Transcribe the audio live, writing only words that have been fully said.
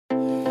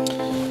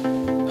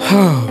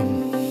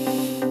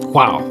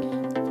Wow.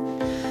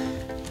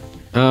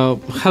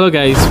 Hello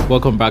guys,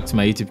 welcome back to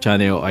my YouTube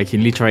channel. I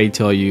can literally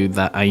tell you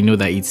that I know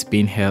that it's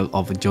been hell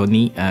of a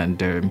journey,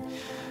 and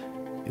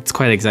it's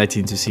quite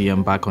exciting to see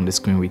I'm back on the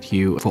screen with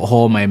you. For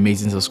all my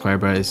amazing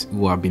subscribers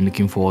who have been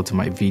looking forward to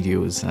my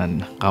videos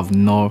and have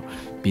not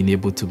been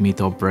able to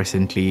meet up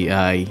recently,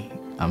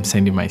 I'm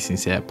sending my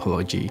sincere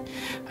apology.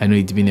 I know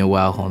it's been a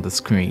while on the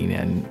screen,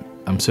 and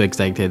I'm so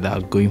excited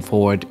that going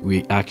forward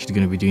we're actually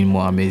going to be doing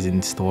more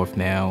amazing stuff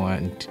now,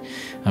 and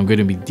I'm going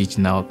to be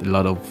dishing out a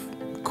lot of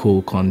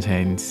cool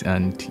content,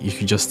 and you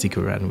should just stick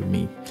around with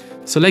me.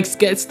 So let's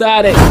get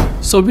started.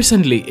 So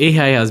recently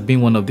AI has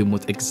been one of the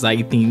most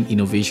exciting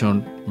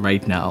innovation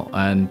right now,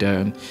 and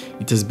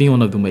it has been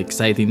one of the most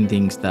exciting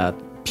things that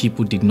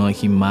people did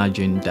not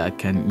imagine that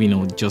can,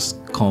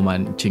 just come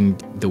and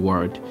change the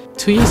world.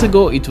 2 years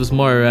ago it was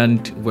more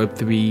around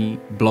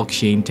Web3,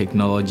 blockchain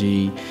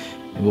technology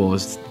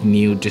was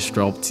new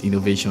disrupt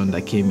innovation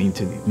that came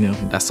into,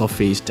 that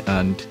surfaced,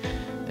 and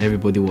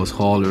everybody was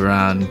all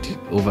around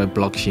over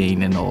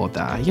blockchain and all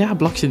that. Yeah,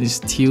 blockchain is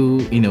still,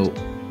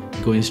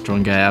 going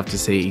stronger. I have to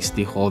say, it's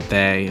still out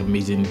there,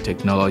 amazing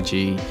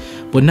technology.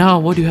 But now,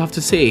 what do you have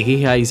to say?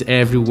 AI is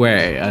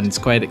everywhere, and it's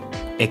quite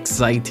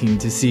exciting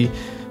to see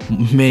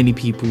many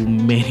people,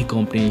 many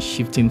companies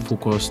shifting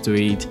focus to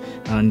it.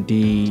 And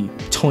the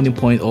turning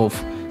point of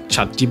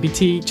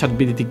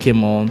ChatGPT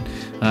came on,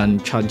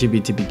 and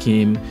ChatGPT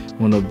became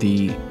one of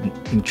the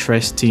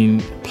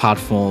interesting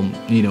platform,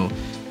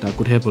 that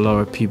could help a lot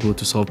of people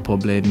to solve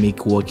problems,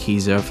 make work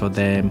easier for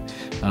them.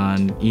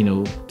 And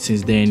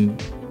since then,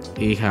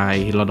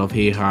 a lot of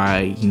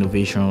AI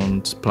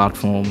innovations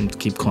platforms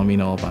keep coming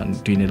up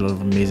and doing a lot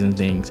of amazing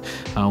things.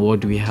 And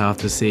what do we have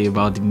to say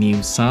about the new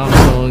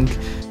Samsung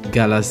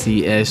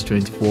Galaxy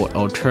S24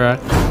 Ultra,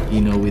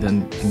 with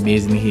an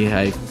amazing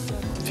AI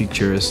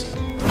features?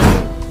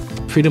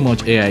 Pretty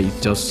much AI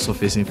is just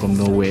surfacing from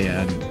nowhere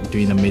and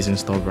doing amazing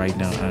stuff right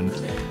now. And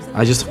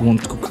I just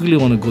quickly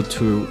want to go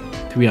through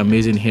 3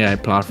 amazing AI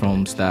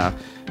platforms that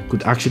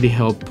could actually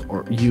help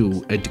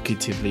you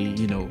educatively,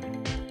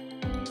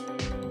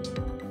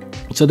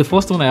 So the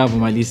first one I have on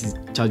my list is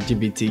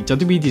ChatGPT.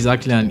 ChatGPT is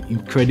actually an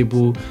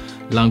incredible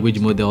language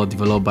model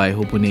developed by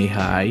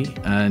OpenAI,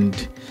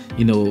 and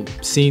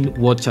seeing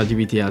what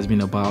ChatGPT has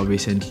been about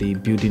recently,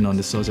 building on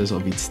the sources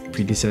of its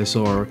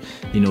predecessor,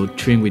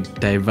 trained with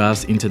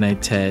diverse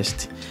internet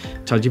tests.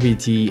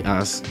 ChatGPT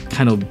has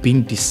kind of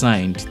been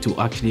designed to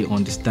actually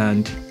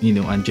understand,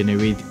 and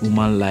generate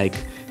human-like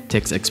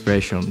text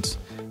expressions.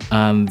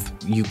 And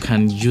you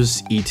can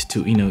use it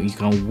to, you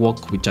can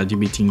work with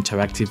ChatGPT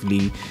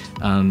interactively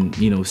and,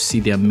 see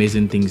the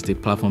amazing things the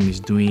platform is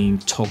doing,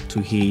 talk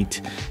to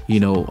it,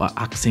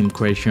 ask him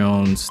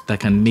questions that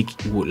can make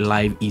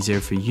life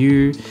easier for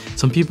you.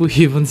 Some people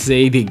even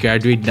say they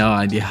graduate now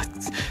and they are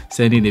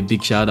sending a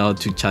big shout out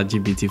to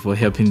ChatGPT for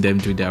helping them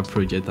do their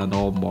project and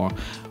all more.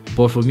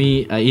 But for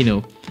me,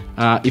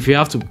 if you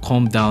have to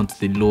come down to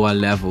the lower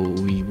level,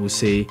 we will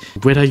say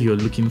whether you're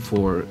looking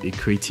for a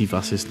creative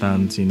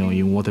assistant,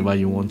 in whatever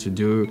you want to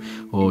do,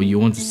 or you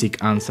want to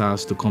seek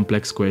answers to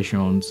complex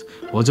questions,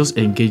 or just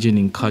engaging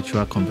in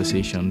casual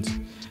conversations,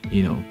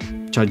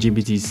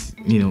 ChatGPT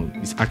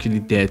is actually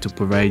there to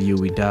provide you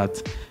with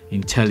that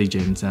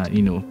intelligence,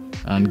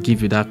 and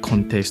give you that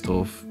context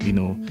of,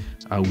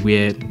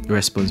 aware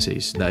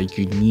responses that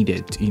you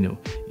needed, in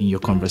your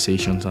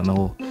conversations and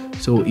all.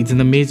 So it's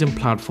an amazing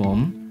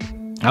platform.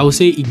 I would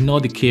say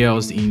ignore the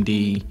chaos in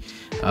the,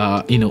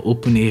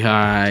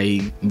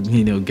 OpenAI,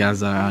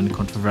 Gaza and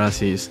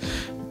controversies.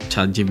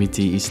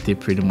 ChatGPT is still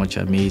pretty much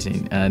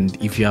amazing, and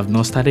if you have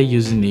not started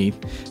using it,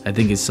 I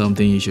think it's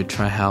something you should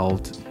try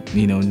out,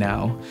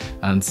 now,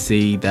 and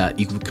say that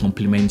it will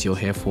complement your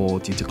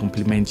effort, it will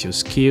complement your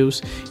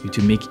skills, it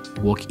will make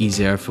work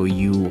easier for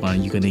you,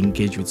 and you can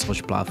engage with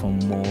such platform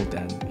more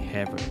than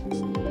ever.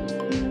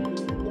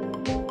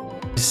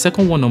 The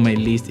second one on my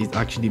list is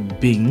actually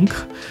Bing.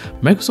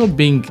 Microsoft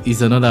Bing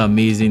is another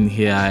amazing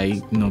AI,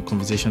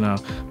 conversational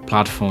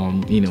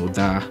platform,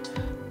 that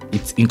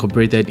it's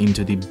incorporated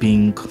into the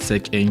Bing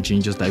search engine,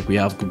 just like we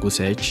have Google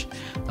search.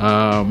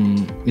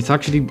 It's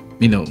actually,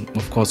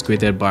 of course,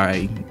 created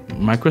by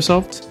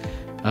Microsoft,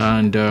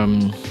 and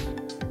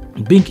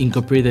Bing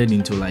incorporated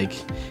into like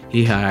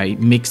AI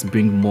makes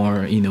Bing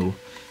more,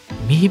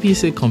 maybe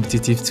say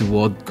competitive to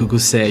what Google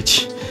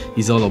search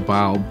is all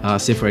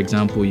about. Say for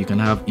example, you can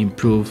have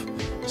improved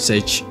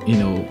search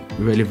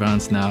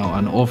relevance now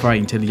and offer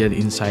intelligent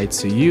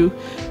insights to you.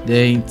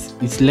 Then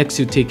it lets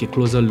you take a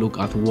closer look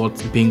at what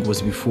Bing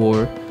was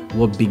before,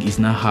 what Bing is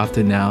now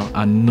after now,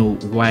 and know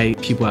why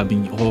people have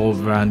been all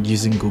around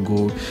using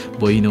Google.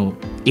 But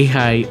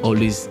AI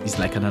always is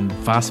like an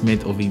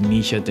advancement of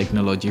initial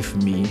technology for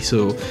me.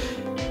 So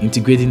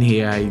integrating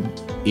AI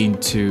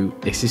into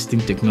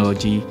existing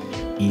technology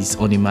is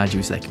unimaginable.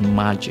 It's like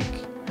magic.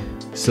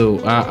 So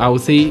I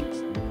would say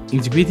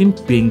integrating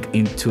Bing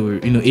into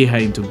AI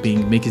into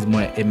Bing makes it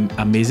more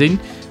amazing,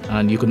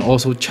 and you can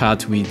also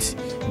chat with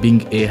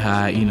Bing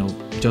AI,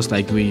 just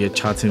like when you're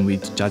chatting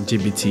with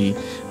ChatGPT,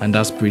 and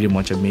that's pretty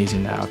much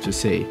amazing, I have to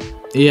say.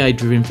 AI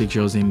driven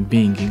features in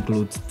Bing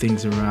include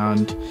things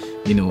around,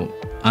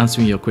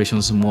 answering your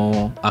questions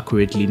more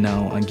accurately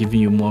now and giving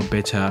you more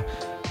better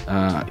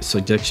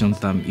suggestions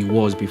than it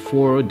was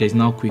before. There's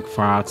now quick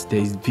facts,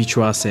 there's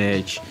visual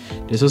search,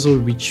 there's also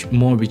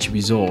more rich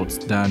results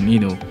than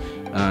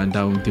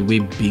than the way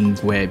Bing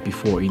were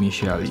before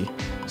initially.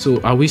 So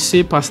I will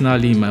say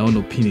personally, in my own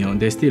opinion,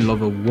 there's still a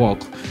lot of work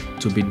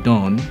to be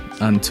done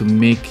and to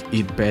make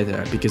it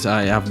better, because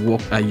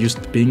I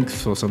used Bing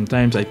for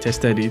sometimes, I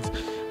tested it,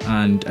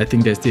 and I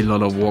think there's still a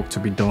lot of work to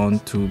be done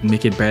to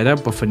make it better.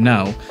 But for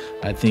now,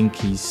 I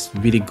think it's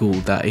really good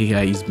that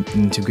AI is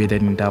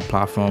integrated in that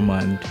platform,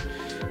 and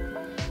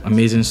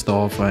amazing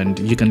stuff, and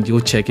you can go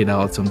check it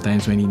out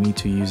sometimes when you need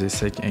to use a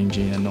search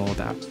engine and all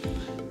that.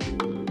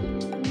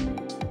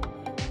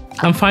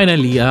 And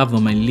finally, I have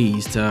on my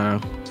list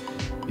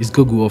is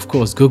Google. Of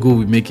course, Google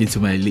will make it to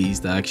my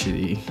list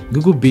actually.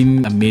 Google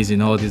been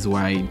amazing all this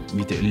while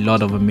with a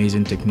lot of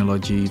amazing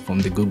technology, from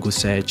the Google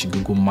search,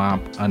 Google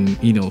Map, and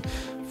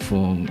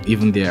from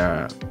even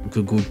their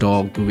Google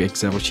Doc, Google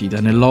Excel sheet,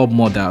 and a lot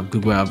more that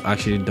Google have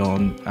actually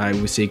done. I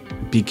would say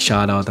big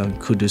shout out and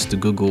kudos to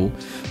Google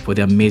for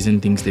the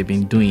amazing things they've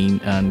been doing,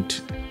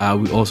 and I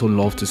would also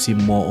love to see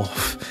more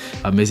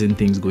of amazing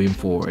things going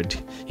forward.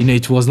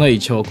 It was not a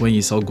shock when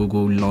you saw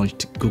Google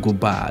launched Google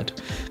Bard.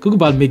 Google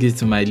Bard made it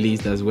to my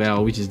list as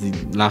well, which is the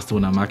last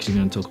one I'm actually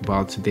going to talk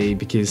about today,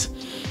 because,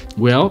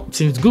 well,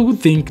 since Google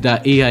think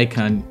that AI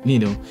can,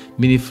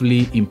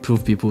 meaningfully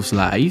improve people's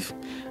life,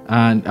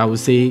 and I would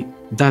say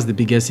that's the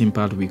biggest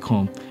impact will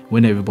come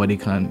when everybody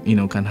can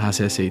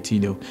access it.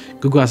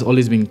 Google has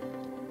always been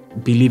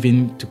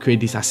believing to create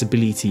this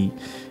accessibility,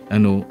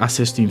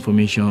 access to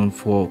information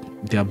for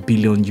their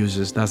billion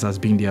users. That has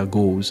been their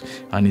goals,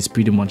 and it's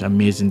pretty much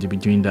amazing to be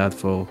doing that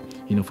for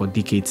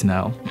decades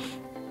now.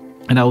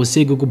 And I would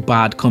say Google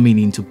Bard coming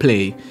into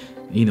play,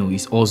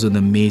 is also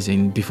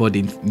amazing. Before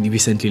they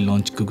recently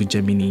launched Google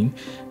Gemini,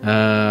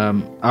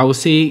 I would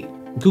say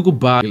Google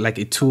Bard, like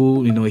a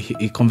tool,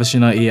 a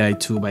conversational AI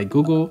tool by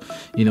Google,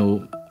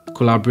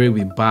 collaborate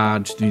with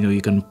Bard,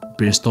 you can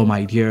brainstorm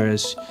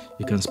ideas,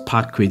 you can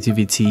spark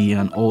creativity,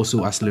 and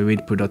also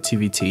accelerate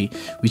productivity,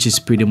 which is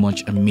pretty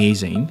much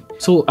amazing.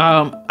 So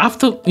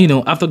after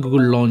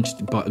Google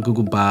launched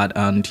Google Bard,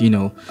 and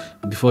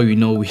before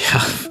we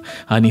have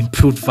an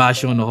improved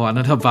version or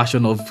another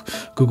version of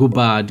Google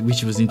Bard,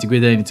 which was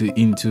integrated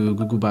into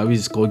Google Bard, which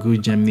is called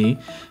Google Gemini.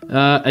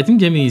 I think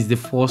Gemini is the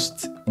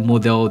first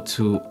model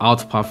to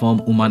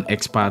outperform human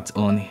experts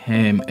on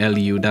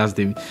MLU. That's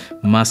the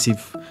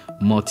massive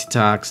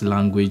multitask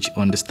language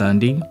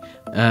understanding.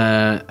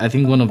 I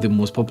think one of the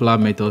most popular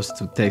methods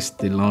to test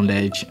the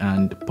knowledge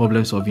and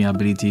problem-solving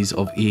abilities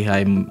of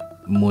AI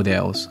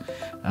models.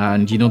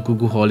 And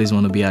Google always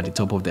want to be at the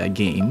top of their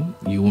game.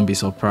 You won't be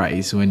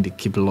surprised when they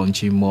keep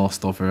launching more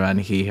stuff around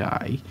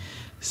AI.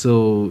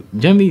 So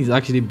Gemini is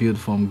actually built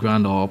from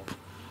ground up,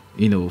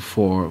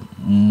 for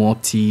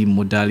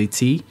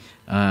multi-modality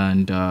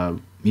and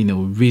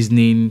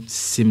reasoning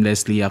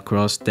seamlessly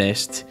across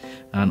text,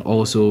 and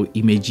also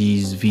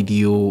images,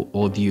 video,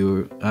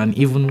 audio, and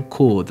even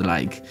code.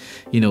 Like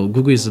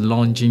Google is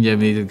launching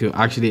Gemini to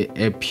actually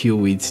help you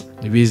with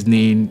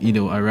reasoning,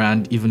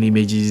 around even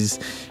images,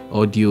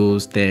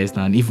 audios, text,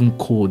 and even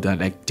code.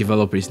 And like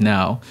developers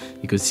now,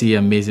 you could see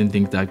amazing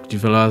things that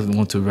developers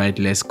want to write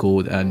less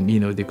code, and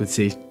they could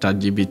say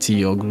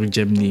ChatGPT or Google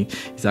Gemini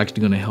is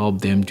actually going to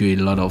help them do a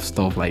lot of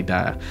stuff like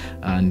that,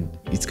 and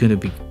it's going to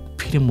be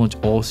pretty much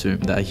awesome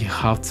that you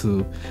have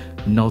to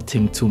not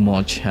think too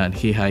much, and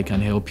AI can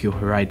help you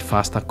write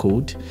faster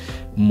code,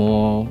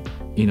 more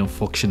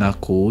functional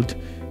code,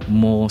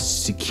 more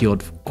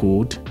secured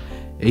code.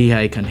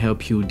 AI can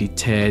help you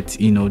detect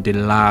the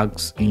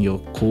lags in your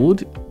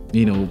code,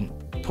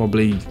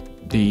 probably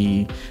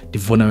the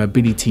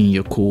vulnerability in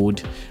your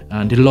code,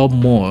 and a lot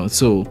more.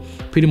 So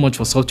pretty much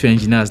for software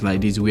engineers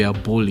like this, we are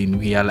balling.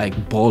 We are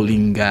like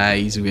balling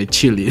guys. We're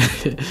chilling.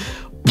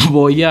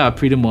 But yeah,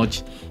 pretty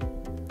much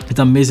it's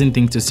an amazing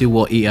thing to see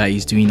what AI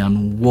is doing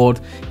and what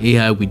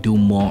AI will do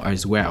more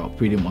as well,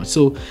 pretty much.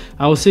 So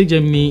I would say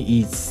Gemini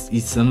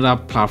it's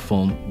another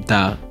platform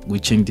that will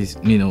change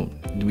this,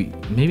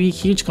 maybe a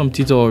huge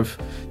competitor of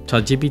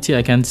ChatGPT,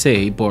 I can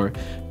say, but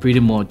pretty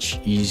much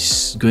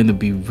is going to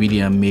be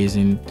really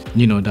amazing,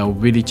 that will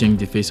really change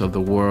the face of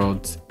the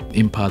world,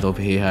 impact of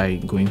AI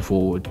going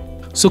forward.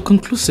 So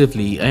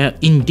conclusively,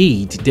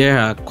 indeed, there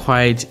are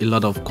quite a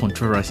lot of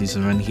controversies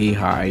around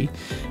AI,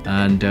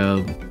 and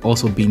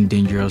also being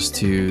dangerous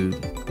to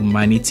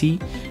humanity.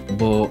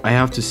 But I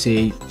have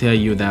to tell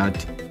you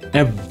that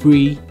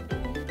every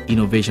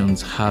innovation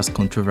has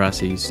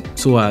controversies.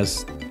 So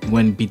as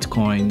when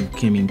Bitcoin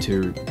came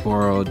into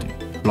world,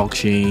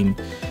 blockchain,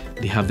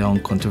 they have their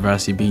own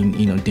controversy being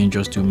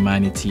dangerous to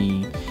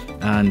humanity.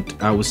 And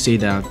I would say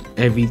that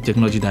every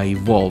technology that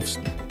evolves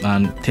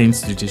and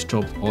tends to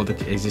disrupt all the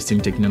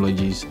existing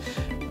technologies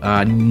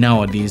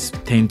nowadays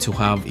tend to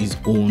have its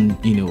own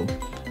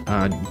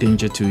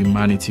danger to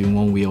humanity in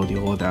one way or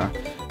the other.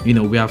 You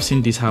know, we have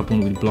seen this happen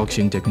with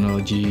blockchain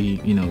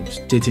technology, you know,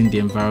 stating the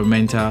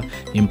environmental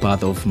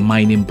impact of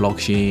mining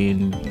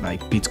blockchain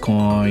like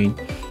Bitcoin,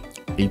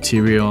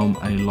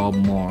 Ethereum, and a lot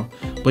more,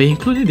 but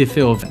including the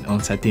fear of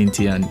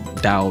uncertainty and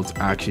doubt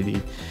actually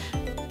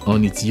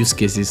on its use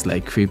cases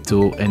like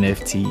crypto,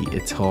 NFT,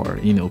 etc.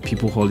 You know,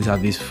 people always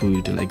have this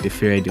food like the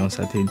fear, the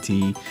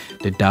uncertainty,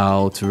 the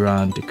doubt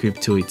around the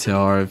crypto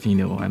itself, you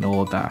know, and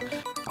all that.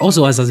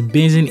 Also, as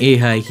amazing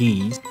AI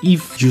is,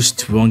 if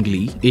used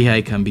wrongly,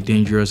 AI can be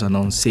dangerous and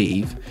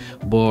unsafe.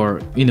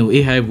 But you know,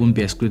 AI won't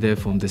be excluded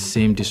from the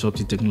same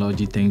disruptive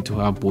technology thing to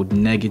have both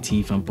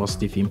negative and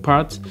positive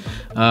impacts.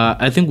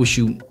 I think we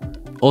should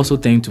also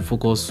tend to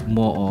focus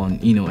more on,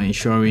 you know,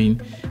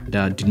 ensuring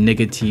that the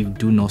negative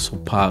do not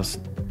surpass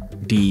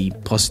the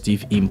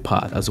positive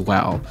impact as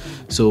well,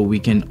 so we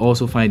can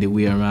also find a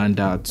way around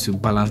that to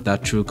balance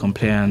that through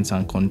compliance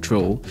and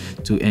control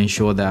to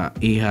ensure that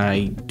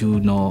AI do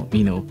not,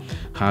 you know,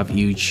 have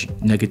huge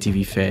negative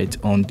effect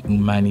on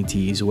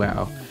humanity as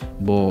well.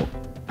 But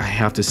I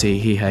have to say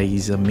AI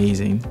is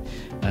amazing,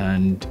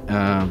 and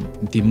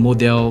the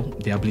model,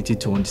 the ability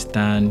to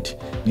understand,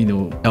 you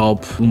know,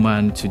 help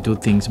human to do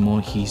things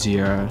more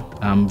easier.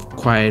 I'm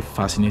quite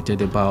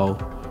fascinated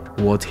about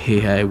what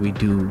AI will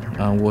do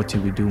and what it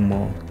will do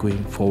more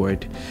going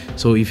forward.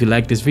 So if you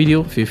like this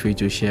video, feel free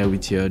to share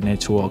with your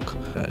network,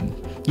 and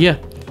yeah,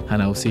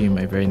 and I'll see you in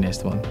my very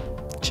next one.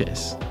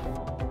 Cheers.